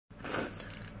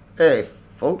Hey,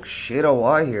 folks,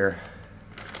 Shoutout here.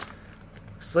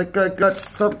 Looks like I got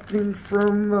something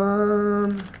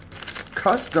from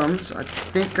Customs. I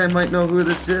think I might know who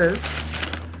this is.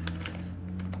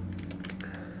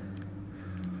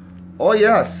 Oh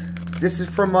yes, this is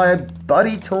from my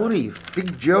buddy Tony,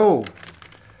 Big Joe.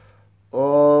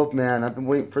 Oh man, I've been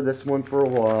waiting for this one for a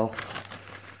while.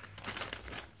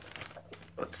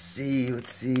 Let's see.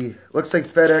 Looks like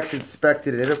FedEx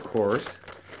inspected it, of course.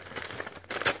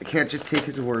 I can't just take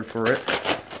his word for it.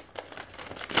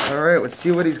 Alright, let's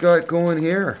see what he's got going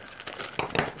here.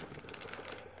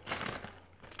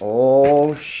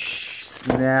 Oh,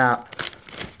 snap.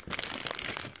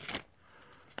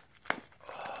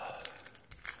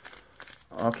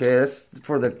 Okay, this is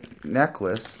for the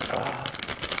necklace.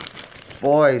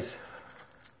 Boys.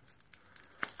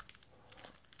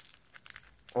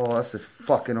 Oh, this is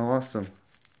fucking awesome.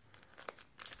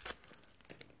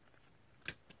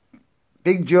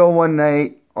 Big Joe one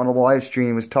night on a live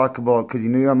stream was talking about, because he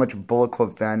knew how much a Bullet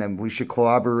Club fan, and we should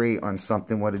collaborate on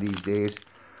something one of these days.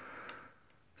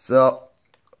 So,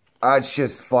 it's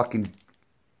just fucking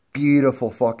beautiful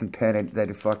fucking pennant that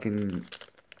he fucking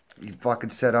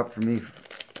set up for me.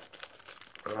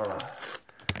 Ugh.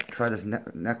 Try this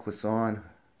necklace on.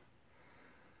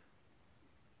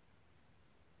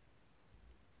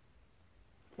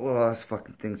 Oh, this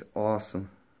fucking thing's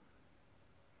awesome.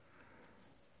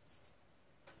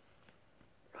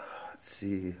 Let's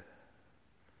see.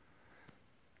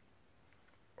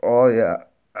 Oh yeah,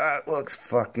 that looks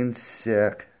fucking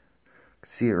sick. I can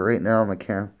see it right now on my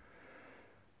camera.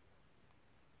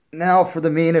 Now for the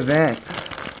main event.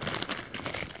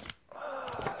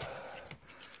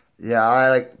 Yeah, I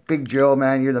like Big Joe,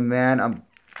 man. You're the man.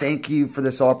 Thank you for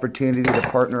this opportunity to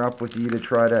partner up with you to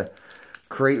try to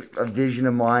create a vision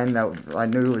of mine that I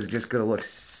knew was just gonna look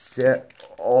sick.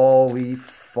 Holy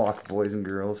fuck, boys and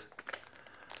girls.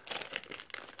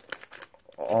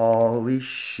 Holy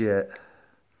shit.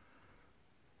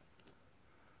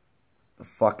 The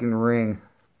fucking ring.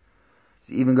 It's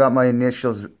even got my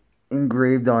initials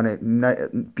engraved on it.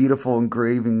 Beautiful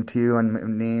engraving too on my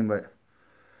name, but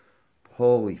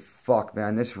holy fuck,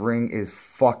 man. This ring is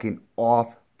fucking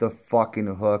off the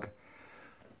fucking hook.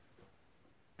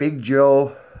 Big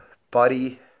Joe,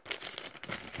 buddy.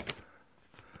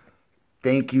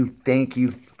 Thank you,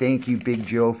 Big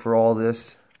Joe, for all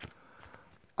this.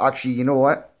 Actually, you know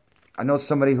what? I know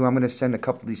somebody who I'm going to send a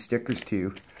couple of these stickers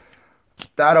to.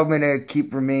 That I'm going to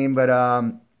keep remain, but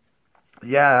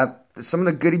yeah, some of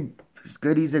the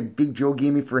goodies that Big Joe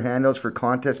gave me for handouts for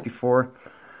contests before.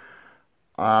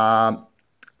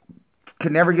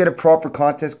 Could never get a proper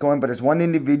contest going, but there's one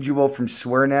individual from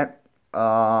SwearNet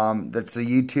that's a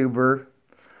YouTuber.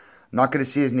 I'm not going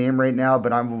to see his name right now,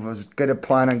 but I was going to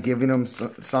plan on giving him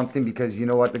something because you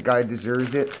know what, the guy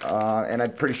deserves it. And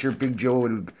I'm pretty sure Big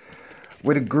Joe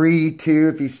would agree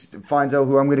too if he finds out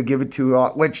who I'm going to give it to,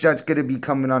 which that's going to be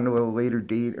coming on to a later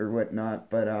date or whatnot.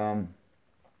 But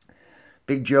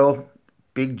Big Joe's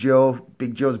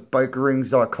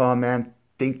bikerrings.com, man.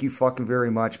 Thank you fucking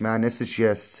very much, man. This is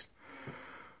just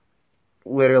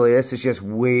literally, this is just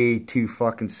way too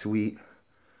fucking sweet.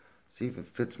 See if it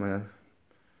fits my...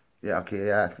 Yeah, okay,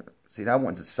 yeah. See, that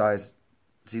one's a size...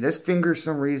 See, this finger, for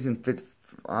some reason, fits...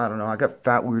 I don't know, I got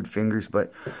fat, weird fingers,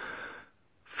 but...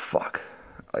 Fuck.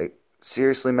 Like,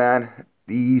 seriously, man.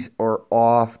 These are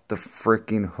off the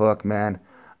freaking hook, man.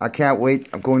 I can't wait.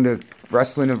 I'm going to a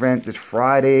wrestling event this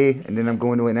Friday, and then I'm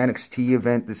going to an NXT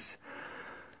event this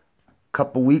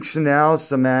couple weeks from now.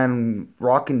 So, man,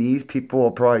 rocking these, people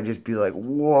will probably just be like,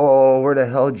 whoa, where the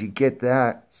hell did you get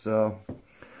that? So,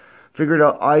 figured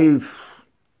out I've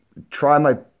tried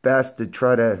my best to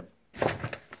try to...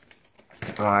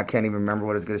 I can't even remember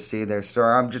what I was going to say there.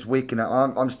 Sorry, I'm just waking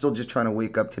up. I'm still just trying to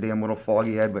wake up today. I'm a little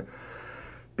foggy head, but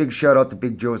big shout out to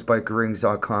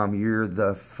BigJoe'sBikerrings.com. You're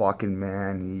the fucking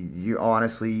man. You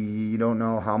honestly, you don't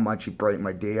know how much you brightened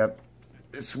my day up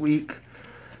this week.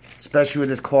 Especially with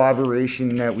this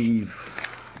collaboration that we've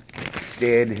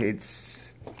did.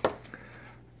 It's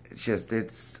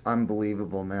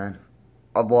unbelievable, man.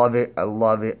 I love it. I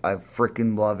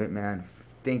freaking love it, man.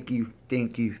 Thank you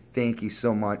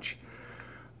so much.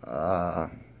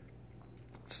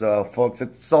 So, folks,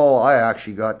 that's all I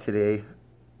actually got today.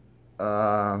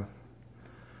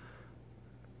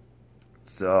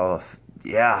 So,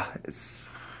 yeah,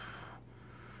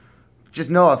 just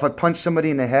know if I punch somebody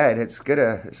in the head, it's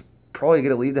probably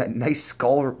gonna leave that nice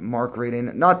skull mark right in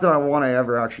it. Not that I want to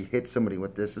ever actually hit somebody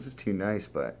with this. This is too nice,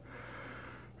 but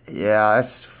yeah,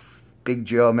 that's Big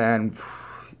Joe, man.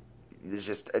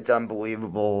 It's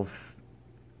unbelievable.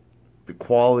 The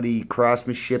quality,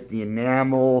 craftsmanship, the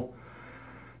enamel,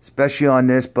 Especially on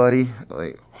this, buddy.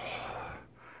 Like,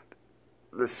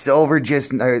 the silver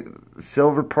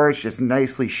parts just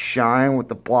nicely shine with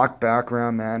the black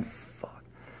background, man. Fuck.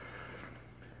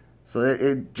 So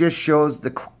it just shows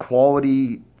the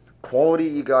quality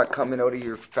you got coming out of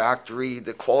your factory,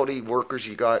 the quality workers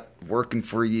you got working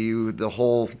for you, the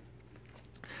whole,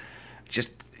 just,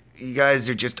 you guys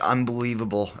are just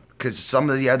unbelievable. Because some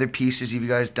of the other pieces you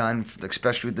guys done,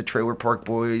 especially with the Trailer Park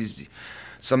Boys,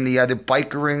 some of the other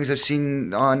biker rings I've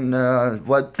seen on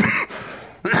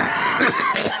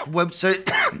website,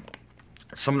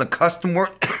 some of the custom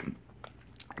work,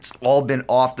 it's all been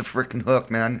off the freaking hook,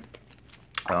 man.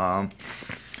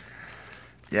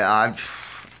 Yeah,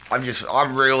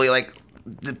 I'm really, like,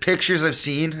 the pictures I've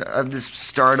seen of this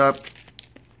startup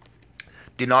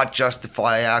do not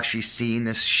justify actually seeing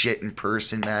this shit in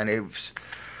person, man. It was,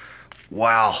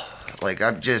 wow. Like,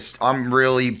 I'm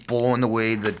really blown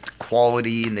away the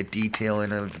quality and the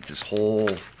detailing of this whole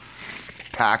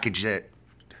package that,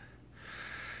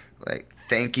 like,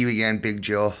 thank you again, Big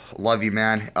Joe. Love you,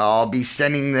 man. I'll be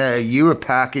sending you a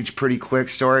package pretty quick.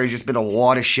 Sorry, there's just been a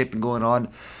lot of shit going on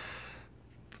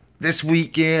this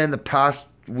weekend, the past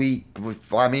week.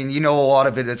 I mean, you know, a lot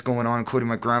of it that's going on, including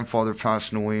my grandfather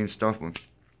passing away and stuff.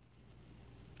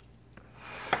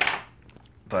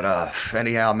 But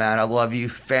anyhow, man, I love you.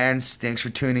 Fans, thanks for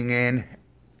tuning in.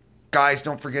 Guys,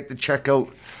 don't forget to check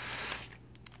out,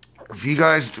 if you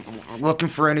guys looking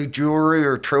for any jewelry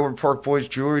or Trailer Park Boys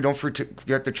jewelry, don't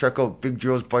forget to check out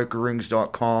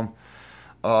BigJoe'sBikerRings.com.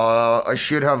 I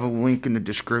should have a link in the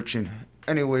description.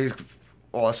 Anyways,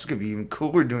 oh, this is going to be even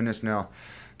cooler doing this now.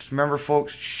 Just remember,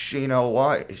 folks, you know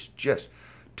why? It's just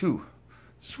too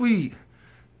sweet.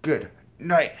 Good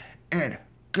night and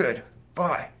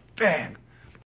goodbye. Bang.